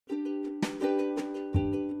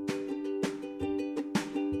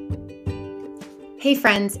Hey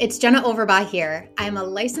friends, it's Jenna Overbaugh here. I'm a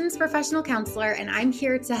licensed professional counselor and I'm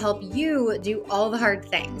here to help you do all the hard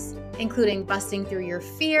things, including busting through your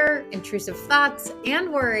fear, intrusive thoughts,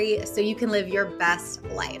 and worry so you can live your best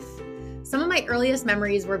life. Some of my earliest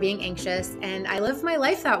memories were being anxious, and I lived my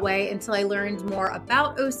life that way until I learned more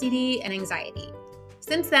about OCD and anxiety.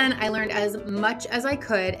 Since then, I learned as much as I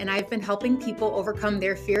could, and I've been helping people overcome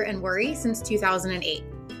their fear and worry since 2008.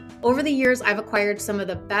 Over the years, I've acquired some of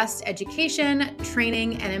the best education,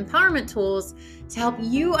 training, and empowerment tools to help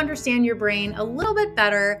you understand your brain a little bit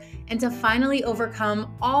better and to finally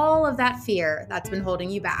overcome all of that fear that's been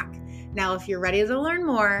holding you back. Now, if you're ready to learn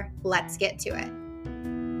more, let's get to it.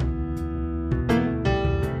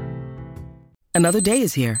 Another day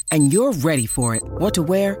is here, and you're ready for it. What to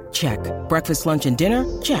wear? Check. Breakfast, lunch, and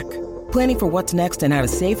dinner? Check. Planning for what's next and how to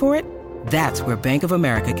save for it? That's where Bank of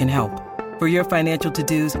America can help. For your financial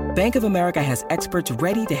to-dos, Bank of America has experts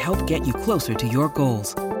ready to help get you closer to your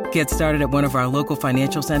goals. Get started at one of our local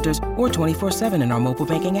financial centers or 24/7 in our mobile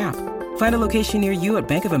banking app. Find a location near you at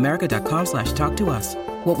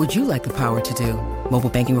bankofamerica.com/talktous. What would you like the power to do? Mobile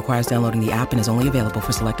banking requires downloading the app and is only available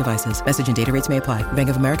for select devices. Message and data rates may apply. Bank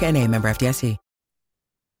of America N.A., member FDIC.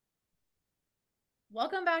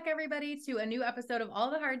 Welcome back, everybody, to a new episode of All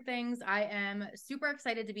the Hard Things. I am super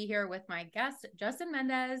excited to be here with my guest, Justin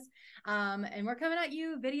Mendez, and we're coming at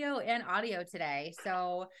you video and audio today.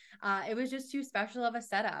 So it was just too special of a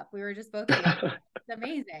setup. We were just both here. It's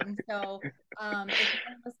amazing. So if you're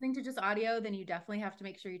listening to just audio, then you definitely have to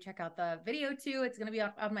make sure you check out the video too. It's going to be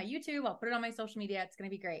on my YouTube. I'll put it on my social media. It's going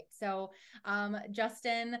to be great. So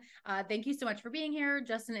Justin, thank you so much for being here.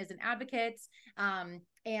 Justin is an advocate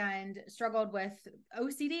and struggled with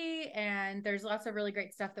OCD, and there's lots of really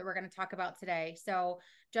great stuff that we're going to talk about today. So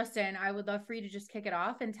Justin, I would love for you to just kick it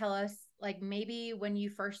off and tell us, like, maybe when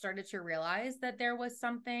you first started to realize that there was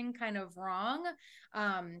something kind of wrong,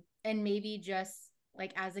 and maybe just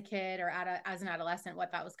like as a kid or as an adolescent,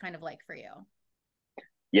 what that was kind of like for you.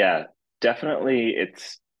 Yeah, definitely.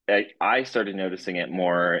 I started noticing it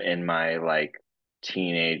more in my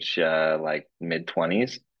teenage,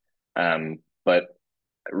 mid-20s. But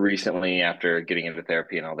recently, after getting into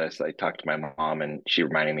therapy and all this, I talked to my mom and she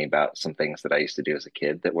reminded me about some things that I used to do as a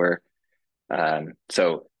kid that were,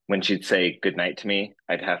 so when she'd say goodnight to me,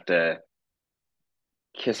 I'd have to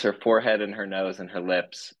kiss her forehead and her nose and her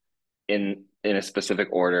lips in a specific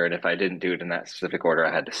order. And if I didn't do it in that specific order,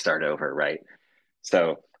 I had to start over, right?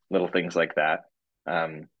 So little things like that.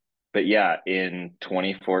 But yeah, in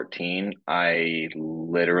 2014, I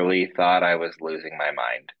literally thought I was losing my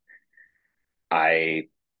mind. I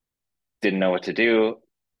didn't know what to do.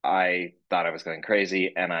 I thought I was going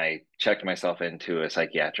crazy, and I checked myself into a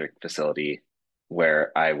psychiatric facility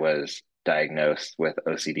where I was diagnosed with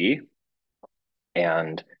OCD.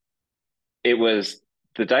 And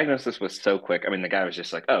the diagnosis was so quick. I mean, the guy was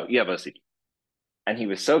just like, "Oh, you have OCD." And he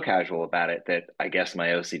was so casual about it that I guess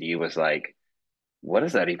my OCD was like, "What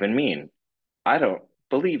does that even mean? I don't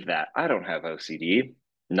believe that. I don't have OCD,"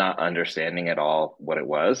 not understanding at all what it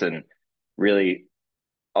was, and really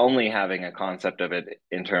only having a concept of it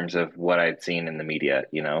in terms of what I'd seen in the media,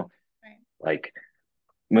 Right. like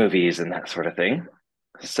movies and that sort of thing.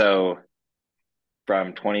 So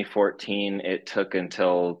from 2014, it took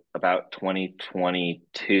until about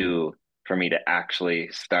 2022 for me to actually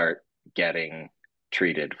start getting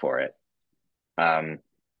treated for it. And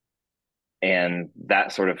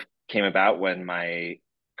that sort of came about when my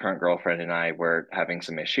current girlfriend and I were having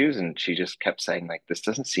some issues, and she just kept saying, like, this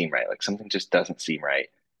doesn't seem right. Like, something just doesn't seem right.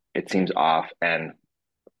 It seems off. And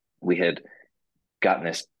we had gotten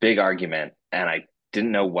this big argument, and I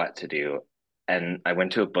didn't know what to do. And I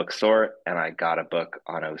went to a bookstore and I got a book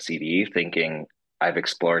on OCD, thinking I've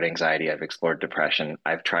explored anxiety, I've explored depression,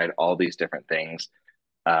 I've tried all these different things.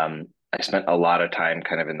 I spent a lot of time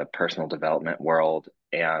kind of in the personal development world,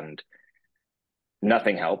 and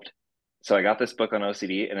nothing helped. So I got this book on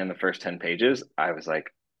OCD, and in the first 10 pages, I was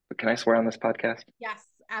like, can I swear on this podcast? Yes,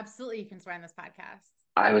 absolutely. You can swear on this podcast.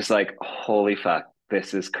 I was like, holy fuck,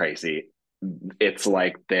 this is crazy. It's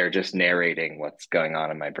like they're just narrating what's going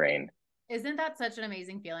on in my brain. Isn't that such an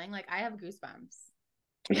amazing feeling? Like, I have goosebumps.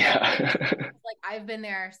 Yeah. Like, I've been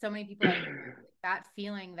there. So many people have that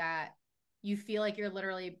feeling that you feel like you're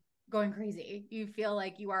literally going crazy. You feel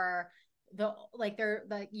like you are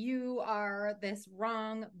you are this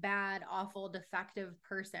wrong, bad, awful, defective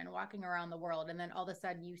person walking around the world. And then all of a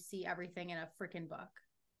sudden you see everything in a freaking book.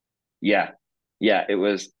 Yeah. Yeah. It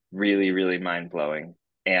was really, really mind blowing.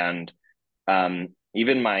 And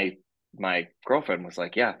even my girlfriend was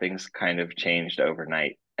like, yeah, things kind of changed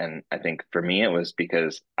overnight. And I think for me, it was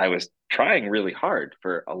because I was trying really hard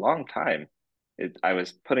for a long time. I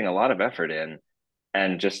was putting a lot of effort in,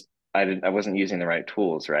 and just I wasn't using the right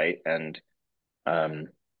tools, right? And um,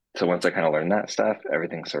 so once I kind of learned that stuff,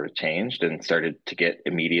 everything sort of changed and started to get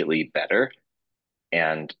immediately better.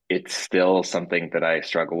 And it's still something that I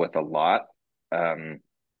struggle with a lot. Um,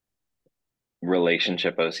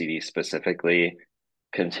 Relationship OCD specifically,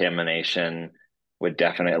 contamination would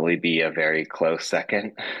definitely be a very close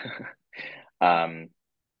second. um,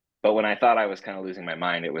 but when I thought I was kind of losing my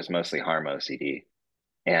mind, it was mostly harm OCD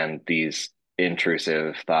and these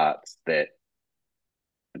intrusive thoughts that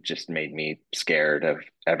just made me scared of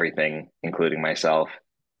everything, including myself.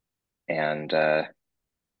 And that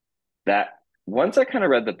once I kind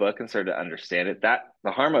of read the book and started to understand it, that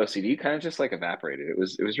the harm OCD kind of just like evaporated. It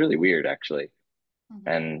was really weird actually.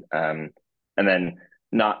 Mhm. And then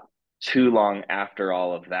not too long after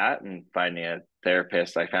all of that and finding a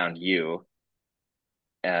therapist, I found you,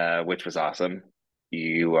 which was awesome.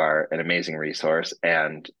 You are an amazing resource.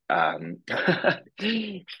 And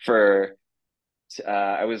for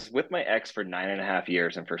I was with my ex for 9.5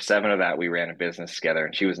 years, and for 7 of that, we ran a business together,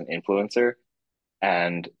 and she was an influencer.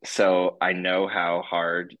 And so I know how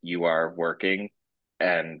hard you are working,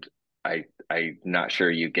 and I'm not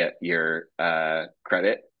sure you get your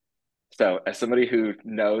credit. So as somebody who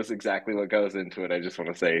knows exactly what goes into it, I just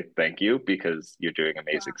want to say thank you because you're doing Yeah.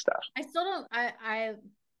 amazing stuff. I still don't,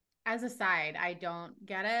 as a side, I don't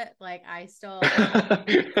get it. Like I've told my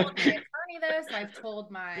attorney this, I've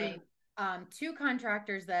told my two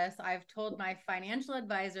contractors this, I've told my financial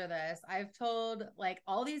advisor this, I've told like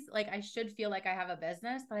all these, like I should feel like I have a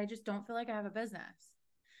business, but I just don't feel like I have a business.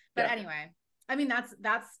 But Yeah. anyway, I mean that's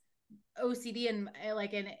OCD and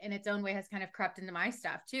like in its own way has kind of crept into my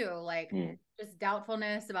stuff too. Like Mm. just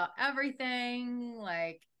doubtfulness about everything.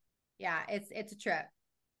 Like, yeah, it's a trip.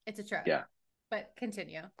 It's a trip. Yeah. But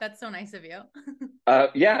continue. That's so nice of you.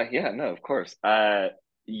 Yeah, yeah, no, of course.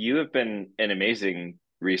 You have been an amazing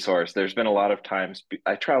resource. There's been a lot of times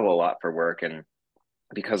I travel a lot for work, and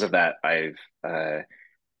because of that, I've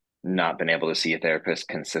not been able to see a therapist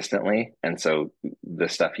consistently. And so the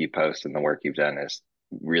stuff you post and the work you've done has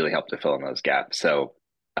really helped to fill in those gaps. So,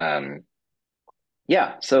 um,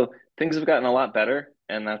 yeah, so things have gotten a lot better,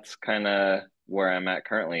 and that's kind of where I'm at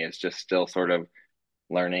currently, is just still sort of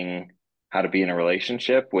learning how to be in a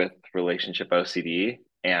relationship with relationship OCD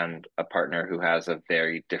and a partner who has a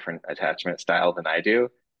very different attachment style than I do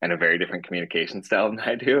and a very different communication style than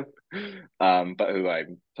I do, but who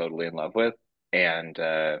I'm totally in love with. And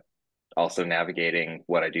also navigating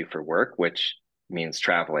what I do for work, which means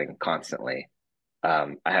traveling constantly. I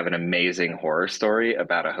have an amazing horror story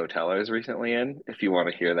about a hotel I was recently in, if you want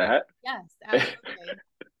to hear that. Yes, absolutely.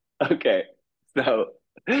 Okay. So,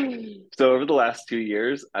 so over the last 2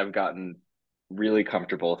 years, I've gotten really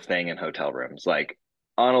comfortable staying in hotel rooms, like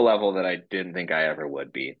on a level that I didn't think I ever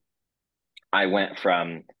would be. I went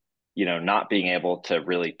from, not being able to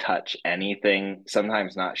really touch anything,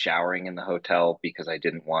 sometimes not showering in the hotel because I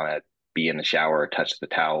didn't want to be in the shower or touch the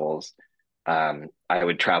towels. I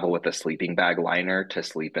would travel with a sleeping bag liner to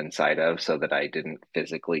sleep inside of so that I didn't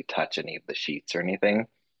physically touch any of the sheets or anything.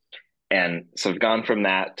 And so I've gone from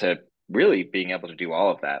that to really being able to do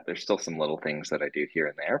all of that. There's still some little things that I do here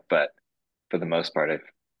and there, but for the most part, I've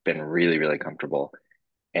been really, really comfortable.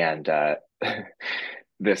 And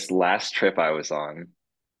this last trip I was on,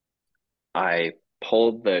 I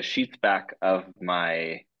pulled the sheets back of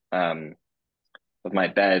my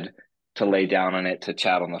bed to lay down on it to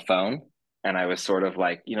chat on the phone. And I was sort of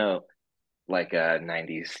like, like a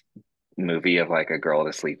 90s movie of like a girl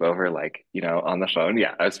to sleep over, like, on the phone.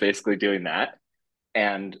 Yeah, I was basically doing that.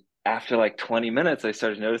 And after like 20 minutes, I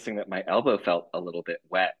started noticing that my elbow felt a little bit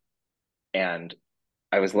wet. And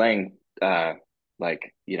I was laying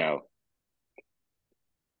like,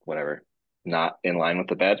 whatever, not in line with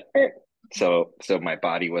the bed. So my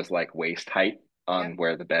body was like waist height Yep. on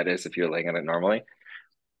where the bed is if you're laying on it normally.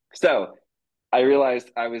 So I realized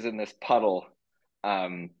I was in this puddle,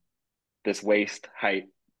 um, this waist height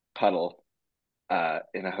puddle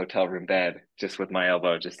in a hotel room bed, just with my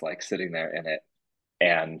elbow just like sitting there in it.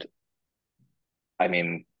 And I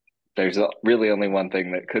mean, there's really only one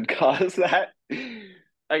thing that could cause that.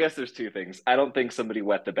 I guess there's two things. I don't think somebody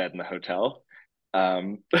wet the bed in the hotel.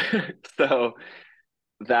 Um, so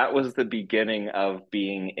that was the beginning of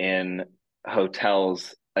being in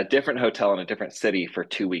hotels, a different hotel in a different city for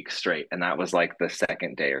 2 weeks straight. And that was like the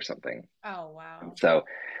second day or something. Oh, And wow. so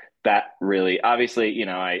that really, obviously,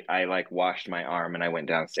 I like washed my arm and I went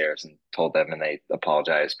downstairs and told them, and they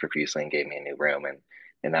apologized profusely and gave me a new room. And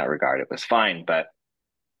in that regard, it was fine. But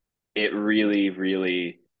it really,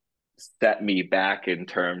 really set me back in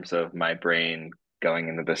terms of my brain going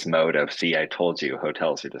into this mode of, see, I told you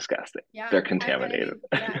hotels are disgusting. Yeah. They're And I contaminated. mean,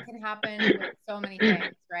 that can happen with so many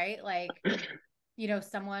things, right? Like,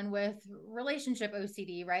 someone with relationship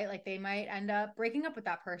OCD, right? Like they might end up breaking up with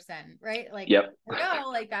that person, right? Like, Yep. there we go.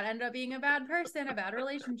 Like that ended up being a bad person, a bad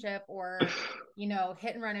relationship, or,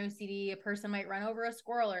 hit and run OCD. A person might run over a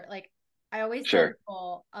squirrel, or like, I always tell Sure.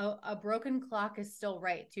 people a broken clock is still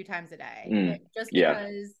right 2 times a day. Mm, Like yeah,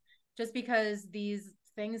 just because these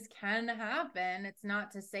things can happen, it's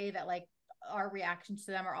not to say that like our reactions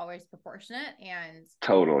to them are always proportionate. And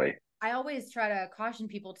totally. I always try to caution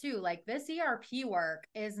people too, like this ERP work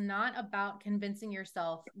is not about convincing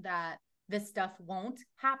yourself that this stuff won't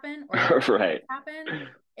happen or that it Right. won't happen.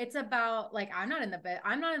 It's about like, I'm not in the bit.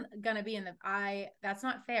 I'm not going to be in that's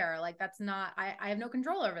not fair. Like I have no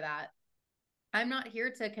control over that. I'm not here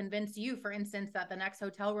to convince you, for instance, that the next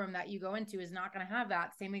hotel room that you go into is not going to have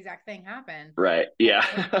that same exact thing happen. Right. Like Yeah.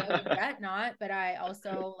 I would bet not, but I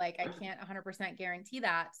also like I can't 100% guarantee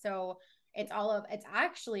that. So it's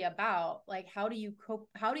actually about like how do you cope,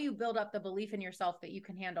 how do you build up the belief in yourself that you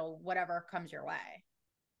can handle whatever comes your way.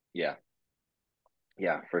 Yeah.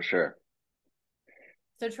 Yeah, for sure.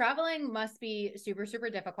 So traveling must be super, super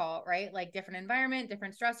difficult, right? Like different environment,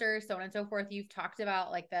 different stressors, so on and so forth. You've talked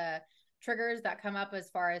about like the triggers that come up as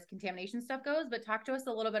far as contamination stuff goes, but talk to us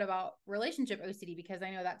a little bit about relationship OCD, because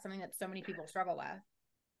I know that's something that so many people struggle with.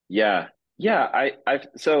 Yeah. Yeah.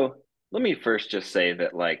 So let me first just say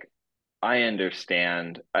that, like, I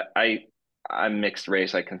understand. I'm mixed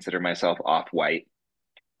race. I consider myself off-white,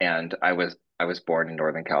 and I was born in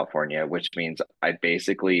Northern California, which means I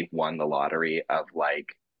basically won the lottery of like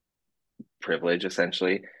privilege,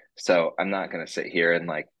 essentially. So I'm not going to sit here and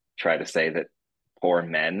like try to say that poor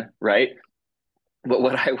men, right? But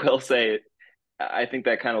what I will say, I think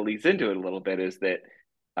that kind of leads into it a little bit, is that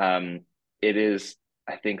um, it is,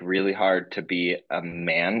 I think, really hard to be a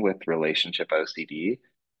man with relationship OCD.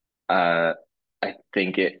 Uh, I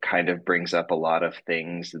think it kind of brings up a lot of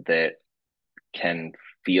things that can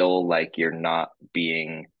feel like you're not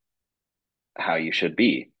being how you should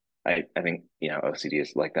be. I think, OCD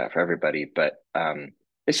is like that for everybody, but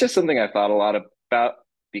it's just something I thought a lot about,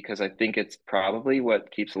 because I think it's probably what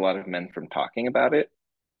keeps a lot of men from talking about it.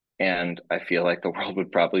 And I feel like the world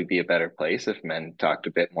would probably be a better place if men talked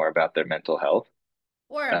a bit more about their mental health.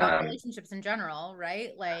 Or about Um, relationships in general,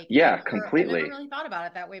 right? Like yeah, I never completely. really thought about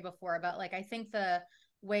it that way before, but like I think the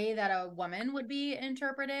way that a woman would be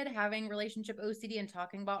interpreted having relationship OCD and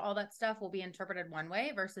talking about all that stuff will be interpreted one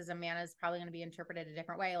way, versus a man is probably going to be interpreted a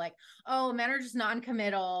different way. Like, oh, men are just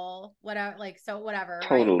non-committal, whatever, like so whatever, right?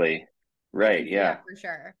 Totally. I can Right. see Yeah. that for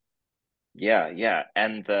sure. Yeah. Yeah.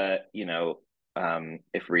 And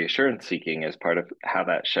if reassurance seeking is part of how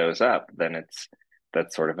that shows up, then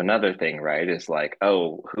that's sort of another thing, right? Is like,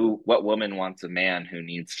 oh, what woman wants a man who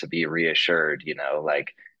needs to be reassured?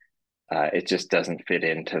 Like, it just doesn't fit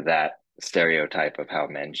into that stereotype of how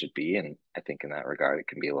men should be. And I think in that regard, it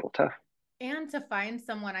can be a little tough. And to find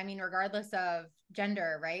someone, I mean, regardless of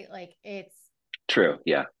gender, right? Like True.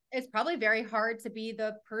 Yeah. it's probably very hard to be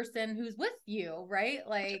the person who's with you, right?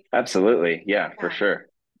 Like, Absolutely. Yeah, for yeah, sure.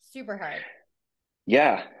 super hard.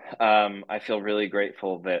 Yeah. I feel really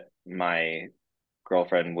grateful that my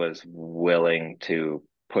girlfriend was willing to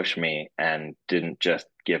push me and didn't just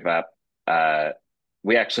give up.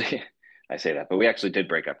 We actually, I say that, but we actually did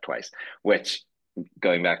break up twice, which,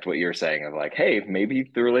 going back to what you were saying of like, hey,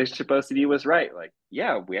 maybe the relationship OCD was right. Like,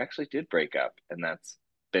 yeah, we actually did break up. And that's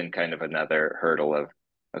been kind of another hurdle of,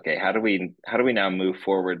 okay, how do we now move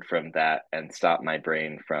forward from that and stop my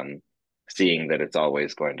brain from seeing that it's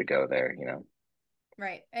always going to go there?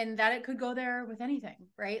 Right. And that it could go there with anything,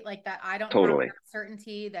 right? Like that I don't have Totally. that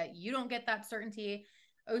certainty, that you don't get that certainty.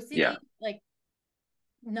 Yeah. OCD, like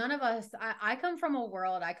none of us, I come from a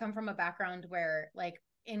world, I come from a background where like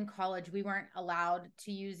in college, we weren't allowed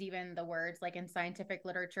to use even the words like in scientific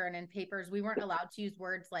literature and in papers, we weren't allowed to use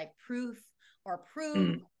words like proof or prove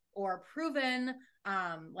Mm, or proven.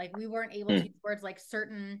 Like we weren't able to mm, use words like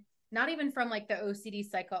certain, not even from like the OCD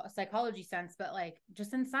psychology sense, but like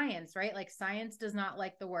just in science, right? Like science does not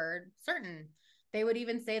like the word certain. They would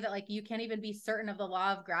even say that like you can't even be certain of the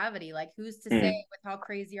law of gravity. Like who's to say mm. with how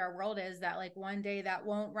crazy our world is that like one day that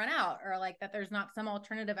won't run out, or like that there's not some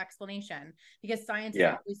alternative explanation, because science is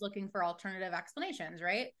Yeah. always looking for alternative explanations,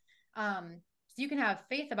 right? So you can have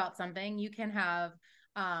faith about something, you can have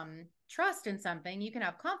trust in something, you can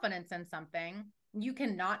have confidence in something, you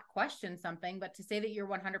cannot question something, but to say that you're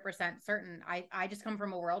 100% certain, I just come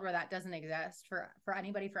from a world where that doesn't exist for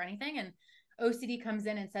anybody, for anything. And OCD comes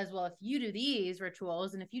in and says, well, if you do these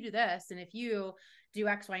rituals and if you do this and if you do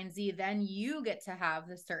X, Y, and Z, then you get to have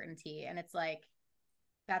the certainty. And it's like,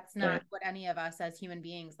 That's not Right. what any of us as human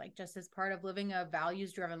beings, like just as part of living a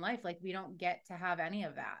values driven life, like we don't get to have any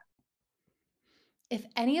of that. If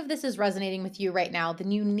any of this is resonating with you right now,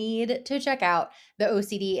 then you need to check out the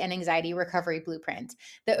OCD and Anxiety Recovery Blueprint.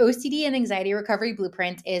 The OCD and Anxiety Recovery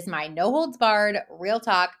Blueprint is my no holds barred, real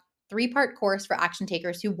talk, 3-part course for action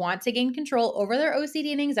takers who want to gain control over their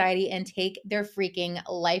OCD and anxiety and take their freaking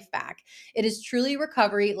life back. It is truly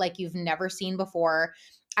recovery like you've never seen before.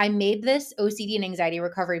 I made this OCD and anxiety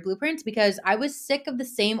recovery blueprint because I was sick of the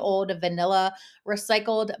same old vanilla,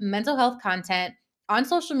 recycled mental health content on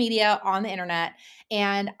social media, on the internet,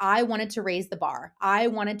 and I wanted to raise the bar. I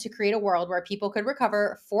wanted to create a world where people could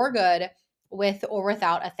recover for good with or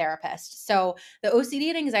without a therapist. So, the OCD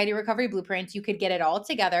and Anxiety Recovery Blueprint, you could get it all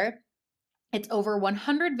together. It's over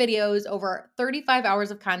 100 videos, over 35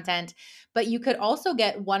 hours of content, but you could also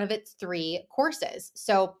get one of its 3 courses.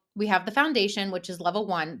 So, we have the foundation, which is level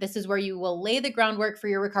 1. This is where you will lay the groundwork for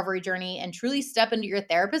your recovery journey and truly step into your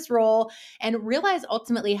therapist role and realize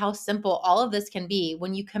ultimately how simple all of this can be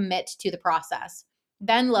when you commit to the process.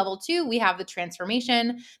 Then, level 2, we have the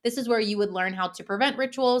transformation. This is where you would learn how to prevent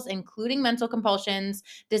rituals, including mental compulsions,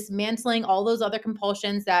 dismantling all those other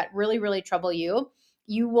compulsions that really, really trouble you.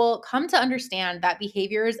 You will come to understand that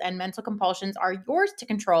behaviors and mental compulsions are yours to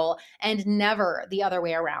control and never the other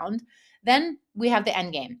way around. Then we have the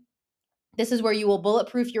end game. This is where you will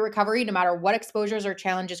bulletproof your recovery no matter what exposures or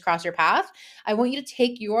challenges cross your path. I want you to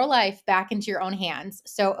take your life back into your own hands.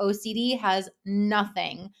 So OCD has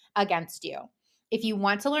nothing against you. If you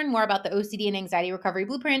want to learn more about the OCD and Anxiety Recovery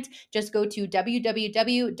Blueprint, just go to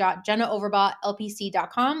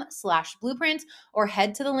www.jennaoverbaughLPC.com/blueprint or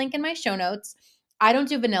head to the link in my show notes. I don't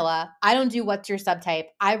do vanilla. I don't do what's your subtype.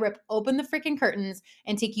 I rip open the freaking curtains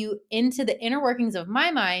and take you into the inner workings of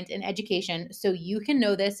my mind and education so you can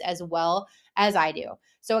know this as well as I do.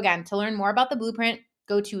 So again, to learn more about the blueprint,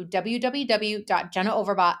 go to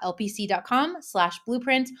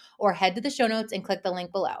www.jennaoverbaughLPC.com/blueprint or head to the show notes and click the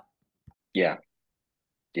link below. Yeah.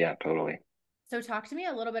 Yeah, totally. So talk to me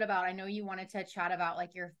a little bit about, I know you wanted to chat about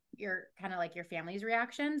like your kind of like your family's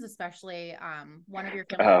reactions, especially one of your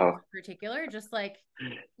family members Oh, in particular, just like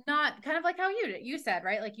not kind of like how you said,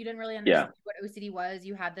 right? Like you didn't really yeah. understand what OCD was.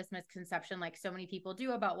 You had this misconception like so many people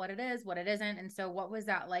do about what it is, what it isn't. And so what was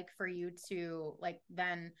that like for you to like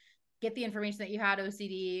then get the information that you had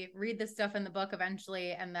OCD, read the stuff in the book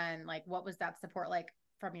eventually, and then like what was that support like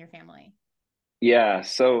from your family? Yeah.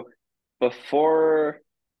 So before,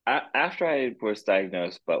 after I was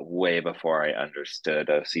diagnosed, but way before I understood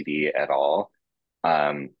OCD at all,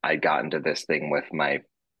 I got into this thing with my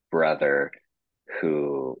brother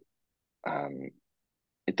who, um,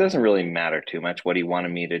 it doesn't really matter too much what he wanted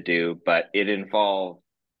me to do, but it involved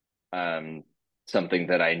um, something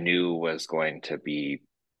that I knew was going to be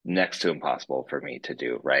next to impossible for me to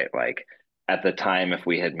do, right? Like at the time, if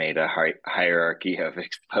we had made a hierarchy of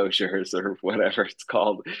exposures or whatever it's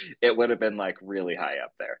called, it would have been like really high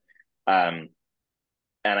up there. Um,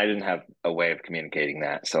 and I didn't have a way of communicating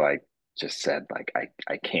that. So I just said, like,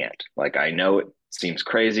 I can't. Like, I know it seems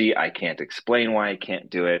crazy. I can't explain why I can't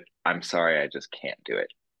do it. I'm sorry, I just can't do it.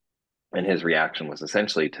 And his reaction was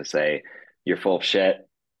essentially to say, "You're full of shit.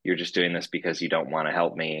 You're just doing this because you don't want to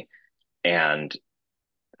help me." And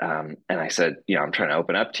and I said, I'm trying to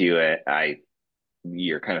open up to you.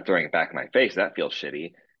 You're kind of throwing it back in my face. That feels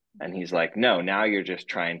shitty. And he's like, "No, now you're just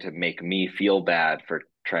trying to make me feel bad for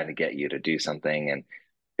trying to get you to do something." And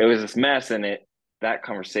it was this mess. And that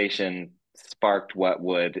conversation sparked what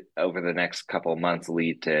would over the next couple of months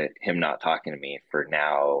lead to him not talking to me for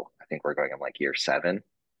now. I think we're going on like year 7.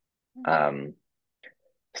 Mhm. Um,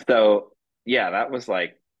 So yeah, that was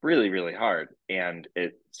like really, really hard. And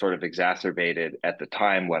it sort of exacerbated at the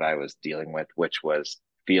time what I was dealing with, which was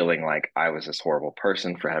feeling like I was this horrible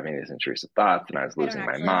person for having these intrusive thoughts and I was I don't losing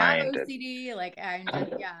my actually have mind. OCD. Like I'm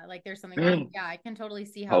just, And yeah, like there's something wrong. Yeah, I can totally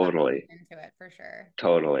see how that totally, plays into it for sure.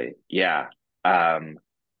 totally. Yeah. Um,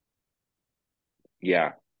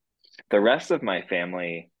 yeah. The rest of my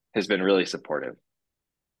family has been really supportive.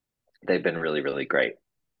 They've been really, really great.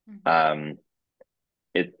 Mhm. Um,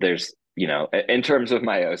 there's, in terms of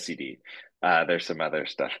my OCD, there's some other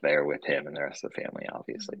stuff there with him and the rest of the family,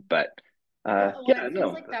 obviously. Mhm. But Well, yeah, it seems no,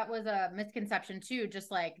 like that was a misconception too.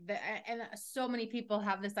 Just like and so many people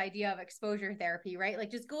have this idea of exposure therapy, right? Like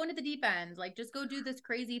just go into the deep end, like just go do this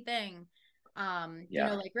crazy thing.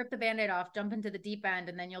 yeah, Like rip the band-aid off, jump into the deep end,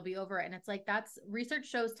 and then you'll be over it. And it's like that's research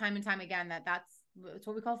shows time and time again that it's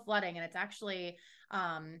what we call flooding, and it's actually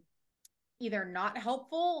um either not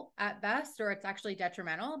helpful at best, or it's actually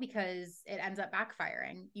detrimental because it ends up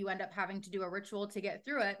backfiring. You end up having to do a ritual to get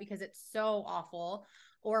through it because it's so awful,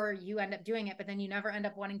 or you end up doing it, but then you never end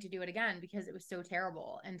up wanting to do it again because it was so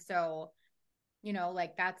terrible. And so, you know,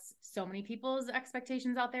 like that's so many people's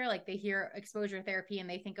expectations out there. Like they hear exposure therapy and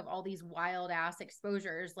they think of all these wild ass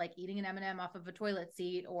exposures, like eating an M&M off of a toilet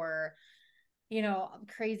seat, or, you know,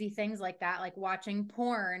 crazy things like that, like watching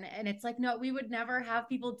porn. And it's like, no, we would never have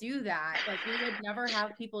people do that. Like we would never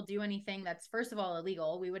have people do anything that's, first of all,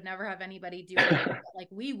 illegal. We would never have anybody do anything that, like,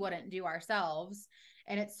 we wouldn't do ourselves.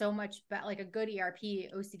 And it's so much better. Like a good ERP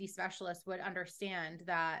OCD specialist would understand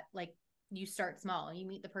that, like, you start small, you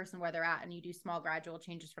meet the person where they're at, and you do small gradual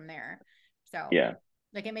changes from there. So Yeah.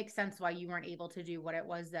 like it makes sense why you weren't able to do what it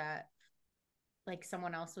was that like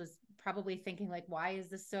someone else was probably thinking, like, why is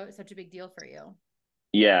this such a big deal for you?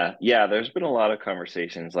 Yeah. Yeah. There's been a lot of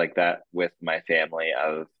conversations like that with my family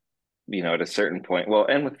of, at a certain point, well,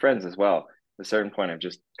 and with friends as well, at a certain point, I've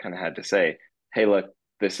just kind of had to say, hey, look,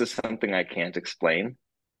 this is something I can't explain.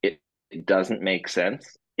 It doesn't make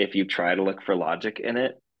sense. If you try to look for logic in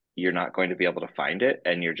it, you're not going to be able to find it,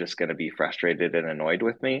 and you're just going to be frustrated and annoyed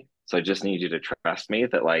with me. So I just need you to trust me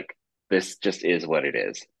that, like, this just is what it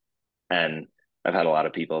is. And I've had a lot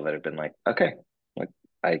of people that have been like, okay, like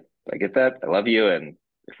I get that. I love you. And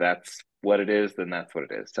if that's what it is, then that's what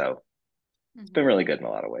it is. So it's been Mm-hmm. really good in a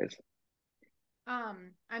lot of ways.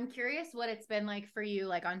 I'm curious what it's been like for you,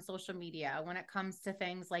 like on social media, when it comes to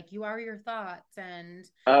things like you are your thoughts, and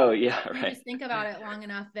Oh, yeah, if you right. just think about it long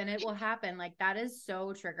enough, then it will happen. Like that is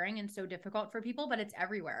so triggering and so difficult for people, but it's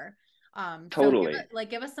everywhere. So Totally.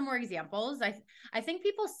 give us some more examples. I think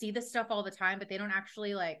people see this stuff all the time, but they don't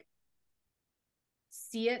actually like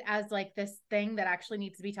see it as like this thing that actually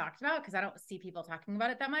needs to be talked about, because I don't see people talking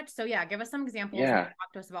about it that much. So yeah, give us some examples and Yeah.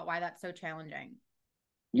 talk to us about why that's so challenging.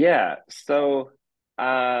 Yeah. So,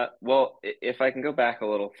 well, if I can go back a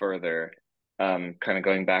little further, kind of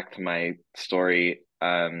going back to my story,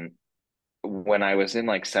 when I was in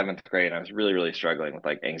like seventh grade, I was really, really struggling with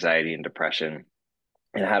like anxiety and depression.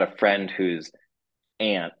 And I had a friend whose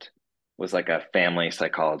aunt was like a family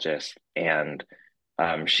psychologist, and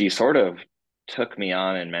she sort of took me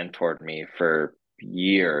on and mentored me for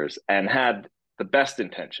years and had the best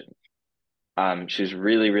intentions. She's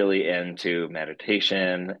really, really into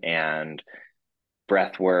meditation and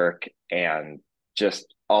breath work and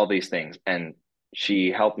just all these things. And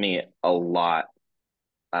she helped me a lot.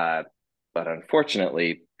 Uh, but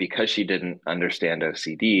unfortunately, because she didn't understand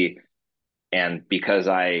OCD and because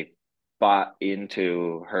I bought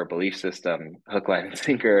into her belief system, hook, line, and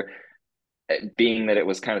sinker, being that it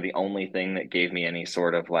was kind of the only thing that gave me any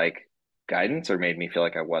sort of like guidance or made me feel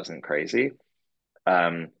like I wasn't crazy.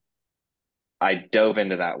 Um, I dove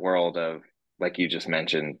into that world of, like you just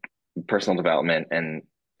mentioned, personal development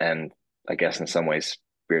and I guess in some ways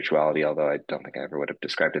spirituality, although I don't think I ever would have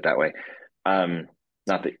described it that way.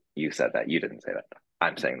 Not that you said that, you didn't say that.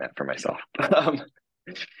 I'm saying that for myself.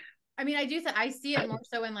 I mean, I see it more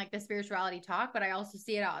so in like the spirituality talk, but I also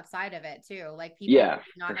see it outside of it too. Like people who Yeah, do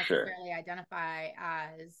not for sure. necessarily identify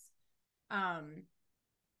as um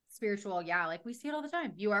spiritual. Yeah, like we see it all the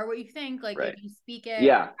time. You are what you think. Like if Right. you speak it,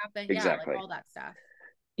 Yeah, it happen. Yeah, like exactly. all that stuff.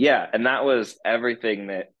 Yeah, and that was everything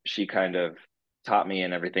that she kind of taught me,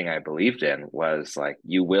 and everything I believed in was like,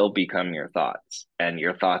 you will become your thoughts and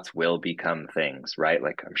your thoughts will become things, right?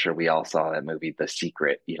 Like I'm sure we all saw that movie The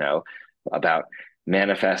Secret, about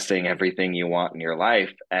manifesting everything you want in your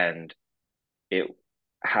life. And it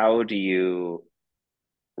how do you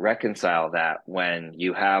reconcile that when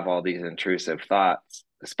you have all these intrusive thoughts,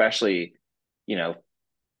 especially, you know,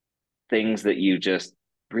 things that you just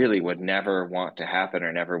really would never want to happen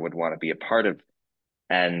or never would want to be a part of,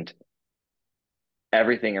 and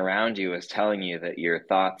everything around you is telling you that your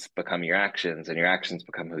thoughts become your actions and your actions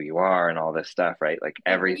become who you are and all this stuff, right? Like It's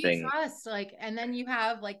like, who do you everything. trust? Like, and then you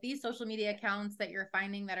have like these social media accounts that you're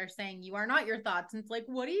finding that are saying you are not your thoughts. And it's like,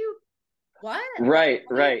 what? Like, Right,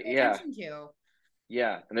 what do you right. pay Yeah. attention to?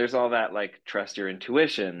 Yeah. And there's all that like trust your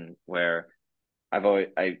intuition where I've always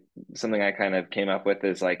I something I kind of came up with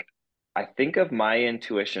is like I think of my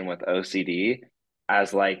intuition with OCD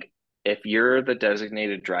as like if you're the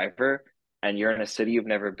designated driver and you're in a city you've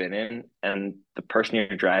never been in and the person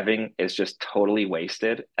you're driving is just totally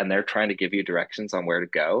wasted and they're trying to give you directions on where to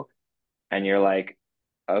go and you're like,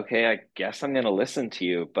 okay, I guess I'm going to listen to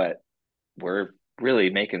you, but we're really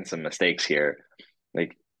making some mistakes here.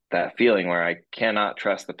 Like that feeling where I cannot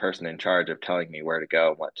trust the person in charge of telling me where to go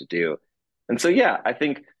and what to do. And so, yeah, I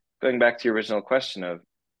think going back to your original question of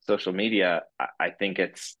social media, I think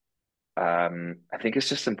it's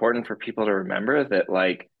just important for people to remember that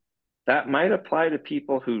like that might apply to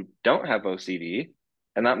people who don't have OCD,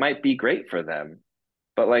 and that might be great for them.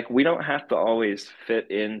 But like, we don't have to always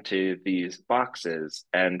fit into these boxes,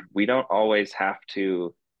 and we don't always have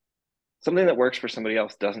to, something that works for somebody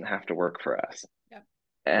else doesn't have to work for us. Yep.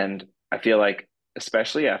 And I feel like,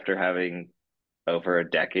 especially after having over a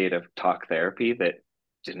decade of talk therapy that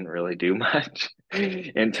didn't really do much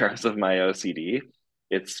in terms of my OCD,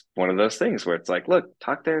 it's one of those things where it's like, look,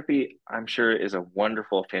 talk therapy, I'm sure, is a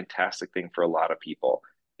wonderful, fantastic thing for a lot of people.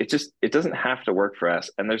 It doesn't have to work for us.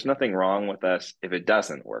 And there's nothing wrong with us if it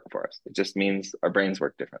doesn't work for us. It just means our brains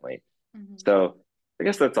work differently. Mm-hmm. So I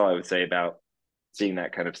guess that's all I would say about seeing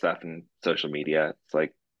that kind of stuff in social media. It's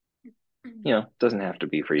like, it doesn't have to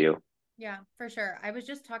be for you. Yeah, for sure. I was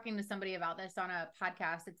just talking to somebody about this on a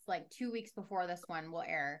podcast. It's like 2 weeks before this one will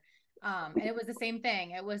air. And it was the same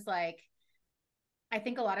thing. It was like, I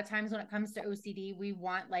think a lot of times when it comes to OCD, we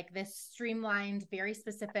want like this streamlined, very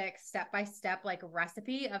specific step-by-step like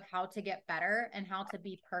recipe of how to get better and how to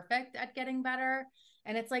be perfect at getting better.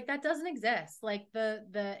 And it's like, that doesn't exist. Like if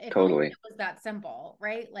only Totally. it was that simple,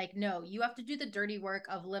 right? Like, no, you have to do the dirty work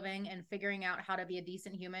of living and figuring out how to be a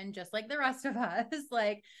decent human, just like the rest of us.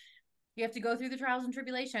 Like, you have to go through the trials and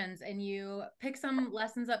tribulations, and you pick some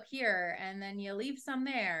lessons up here and then you leave some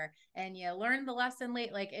there and you learn the lesson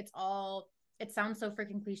late. Like, it sounds so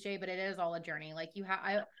freaking cliche, but it is all a journey. Like,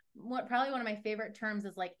 probably one of my favorite terms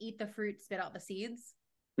is like, eat the fruit, spit out the seeds.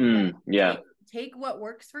 Like, Yeah, take what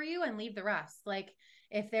works for you and leave the rest. Like,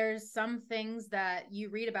 if there's some things that you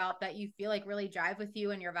read about that you feel like really jive with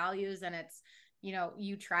you and your values, and it's,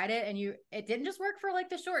 you tried it and it didn't just work for like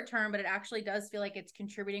the short term, but it actually does feel like it's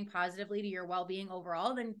contributing positively to your well-being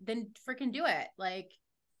overall, then freaking do it. Like,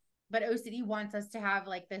 but OCD wants us to have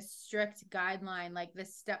like this strict guideline, like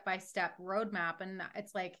this step-by-step roadmap. And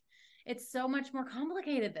it's like, it's so much more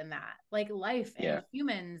complicated than that. Like, life yeah, and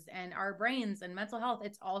humans and our brains and mental health,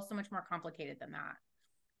 it's all so much more complicated than that.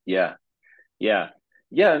 yeah, yeah,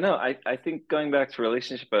 yeah. No, I think going back to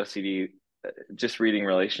relationship OCD, just reading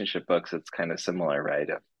relationship books, it's kind of similar, right?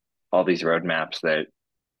 Of all these roadmaps that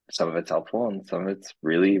some of it's helpful and some of it's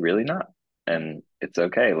really, really not. Yep. And it's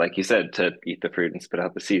okay, like you said, to eat the fruit and spit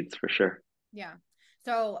out the seeds for sure. Yeah.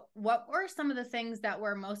 So what were some of the things that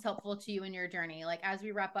were most helpful to you in your journey? Like, as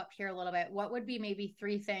we wrap up here a little bit, what would be maybe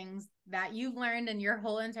 3 things that you've learned in your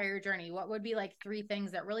whole entire journey? What would be like 3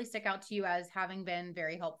 things that really stick out to you as having been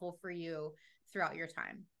very helpful for you throughout your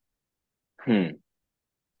time? Hmm.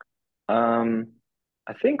 Um,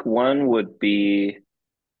 I think one would be,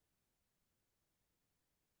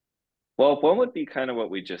 well, one would be kind of what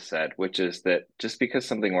we just said, which is that just because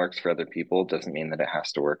something works for other people doesn't mean that it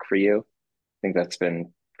has to work for you. I think that's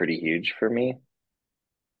been pretty huge for me.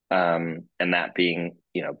 And that being,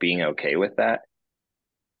 being okay with that.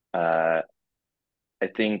 Uh, I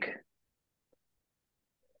think,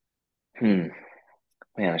 hmm,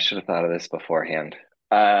 man, I should have thought of this beforehand.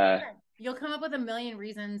 Uh, Sure. You'll come up with a million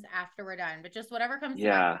reasons after we're done, but just whatever comes to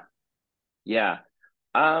mind. yeah,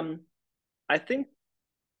 yeah. Um, I think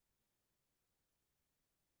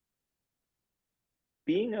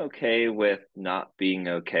being okay with not being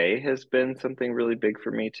okay has been something really big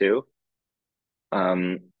for me too.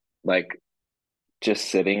 Um, like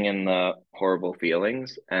just sitting in the horrible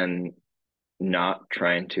feelings and not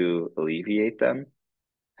trying to alleviate them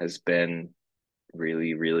has been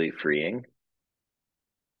really, really freeing.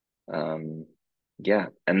 Um, yeah.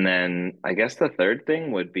 And then I guess the third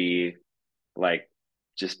thing would be like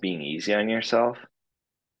just being easy on yourself.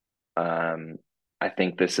 Um, I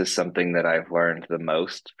think this is something that I've learned the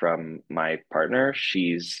most from my partner.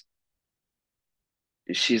 She's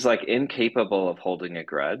like incapable of holding a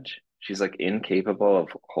grudge. She's like incapable of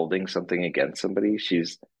holding something against somebody.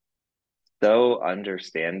 She's so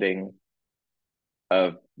understanding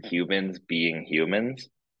of humans being humans.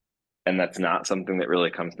 And that's not something that really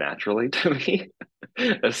comes naturally to me,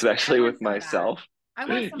 I especially want with some of that. myself. I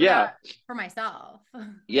want some of Yeah, that for myself.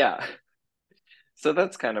 yeah. So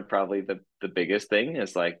that's kind of probably the biggest thing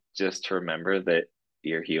is like just to remember that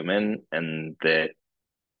you're human and that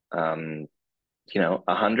 100%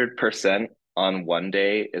 on one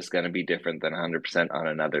day is going to be different than 100% on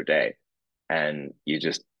another day. And you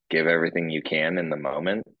just give everything you can in the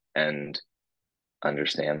moment and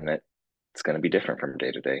understand that it's going to be different from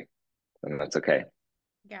day to day. And that's okay.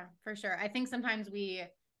 Yeah, for sure. I think sometimes we,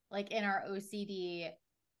 like, in our OCD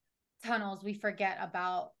tunnels, we forget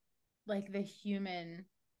about like the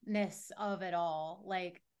humanness of it all.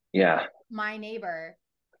 Like, Yeah. my neighbor,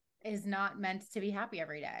 is not meant to be happy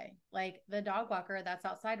every day. Like the dog walker that's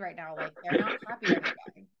outside right now, like they're not happy every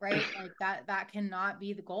day, right? Like that cannot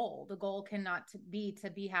be the goal. The goal cannot be to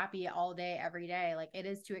be happy all day, every day. Like it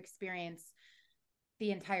is to experience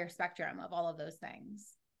the entire spectrum of all of those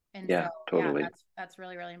things. And Yeah, totally. that's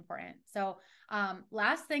really, really important. So,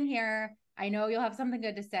 last thing here, I know you'll have something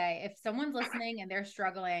good to say. If someone's listening and they're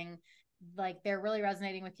struggling, like they're really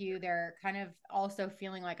resonating with you, they're kind of also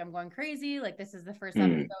feeling like I'm going crazy. Like this is the first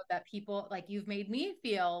episode that people, like you've made me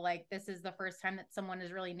feel like this is the first time that someone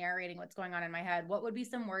is really narrating what's going on in my head. What would be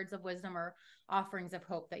some words of wisdom or offerings of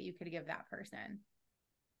hope that you could give that person?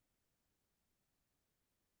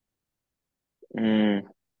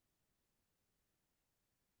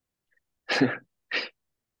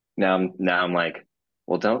 Now I'm like,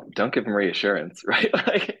 well, don't give them reassurance, right?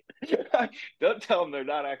 Like, don't tell them they're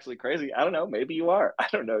not actually crazy. I don't know. Maybe you are. I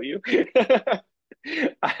don't know you.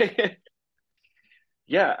 I,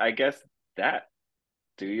 yeah, I guess that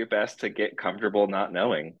do your best to get comfortable not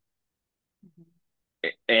knowing.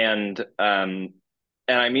 And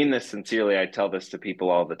I mean this sincerely. I tell this to people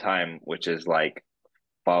all the time, which is like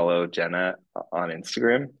follow Jenna on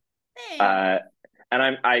Instagram. Thanks. Uh,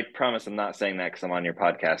 and I promise I'm not saying that because I'm on your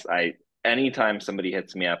podcast. Anytime somebody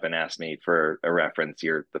hits me up and asks me for a reference,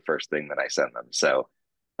 you're the first thing that I send them. So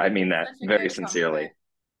I mean It's that such a very good sincerely.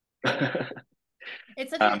 compliment.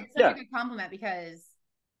 It's such a Yeah, good compliment because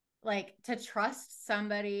like to trust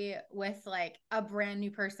somebody with like a brand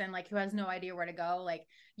new person, like who has no idea where to go, like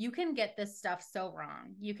you can get this stuff so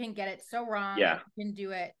wrong. You can get it so wrong and yeah, you can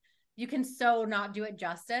do it. You can so not do it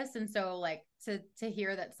justice. And so like to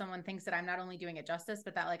hear that someone thinks that I'm not only doing it justice,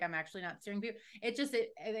 but that like I'm actually not steering people,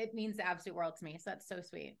 it means the absolute world to me. So that's so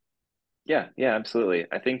sweet. yeah, absolutely.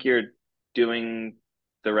 I think you're doing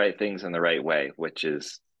the right things in the right way, which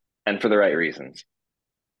is, and for the right reasons.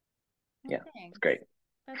 Well, Yeah, it's thanks. great.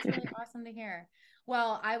 That's really awesome to hear.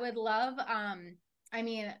 Well, I would love, I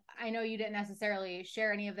mean, I know you didn't necessarily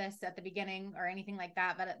share any of this at the beginning or anything like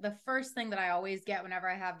that, but the first thing that I always get whenever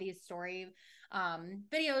I have these story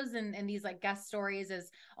videos and these like guest stories is,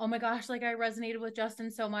 oh my gosh, like I resonated with Justin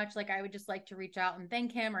so much. Like I would just like to reach out and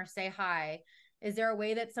thank him or say hi. Is there a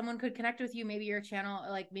way that someone could connect with you? Maybe your channel,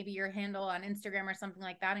 like maybe your handle on Instagram or something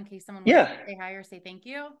like that in case someone wants Yeah, to say hi or say thank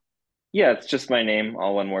you? yeah, it's just my name,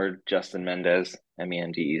 all one word, Justin Mendez,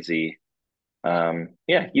 Mendez.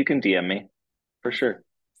 Yeah, you can DM me for Awesome. sure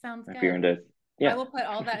Sounds if you're good. into. I Yeah, will put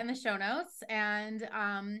all that in the show notes. And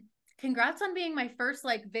congrats on being my first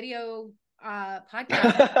like video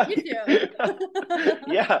podcast on YouTube.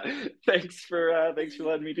 yeah. Thanks for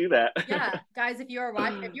letting me do that. Yeah, guys, if you are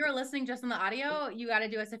listening just on the audio, you got to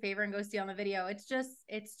do us a favor and go see on the video. It's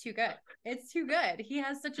too good. It's too good. He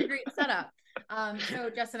has such a great setup. So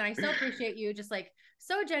Justin, I so appreciate you. Just like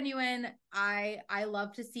so genuine. I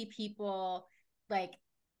love to see people like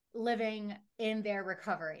living in their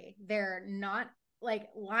recovery. They're not like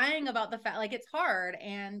lying about the fact, like it's hard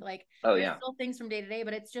and like Oh there's yeah, still things from day to day,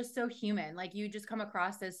 but it's just so human. Like you just come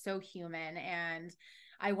across as so human. And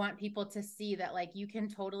I want people to see that like you can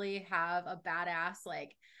totally have a badass,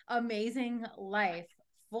 like amazing life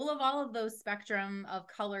full of all of those spectrum of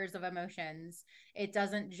colors of emotions. It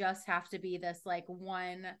doesn't just have to be this like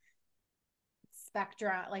one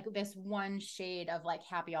spectrum, like this one shade of like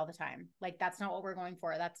happy all the time. Like that's not what we're going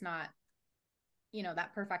for. That's not,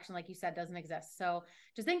 that perfection, like you said, doesn't exist. So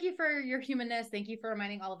just thank you for your humanness. Thank you for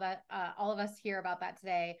reminding all of us here about that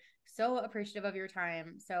today. So appreciative of your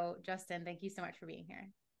time. So Justin, thank you so much for being here.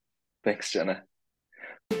 thanks, Jenna.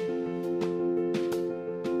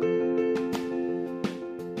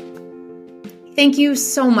 Thank you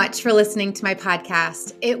so much for listening to my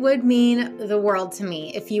podcast. It would mean the world to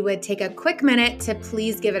me if you would take a quick minute to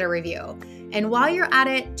please give it a review. And while you're at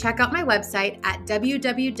it, check out my website at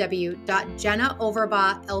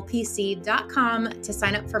www.jennaoverbachlpc.com to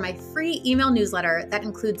sign up for my free email newsletter that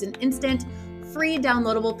includes an instant, free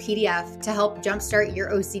downloadable PDF to help jumpstart your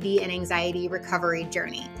OCD and anxiety recovery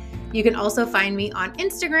journey. You can also find me on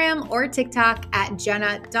Instagram or TikTok at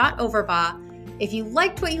jenna.overbach. If you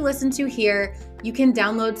liked what you listened to here, you can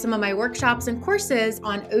download some of my workshops and courses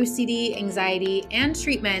on OCD, anxiety, and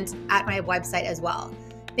treatment at my website as well.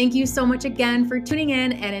 Thank you so much again for tuning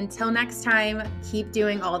in, and until next time, keep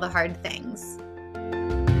doing all the hard things.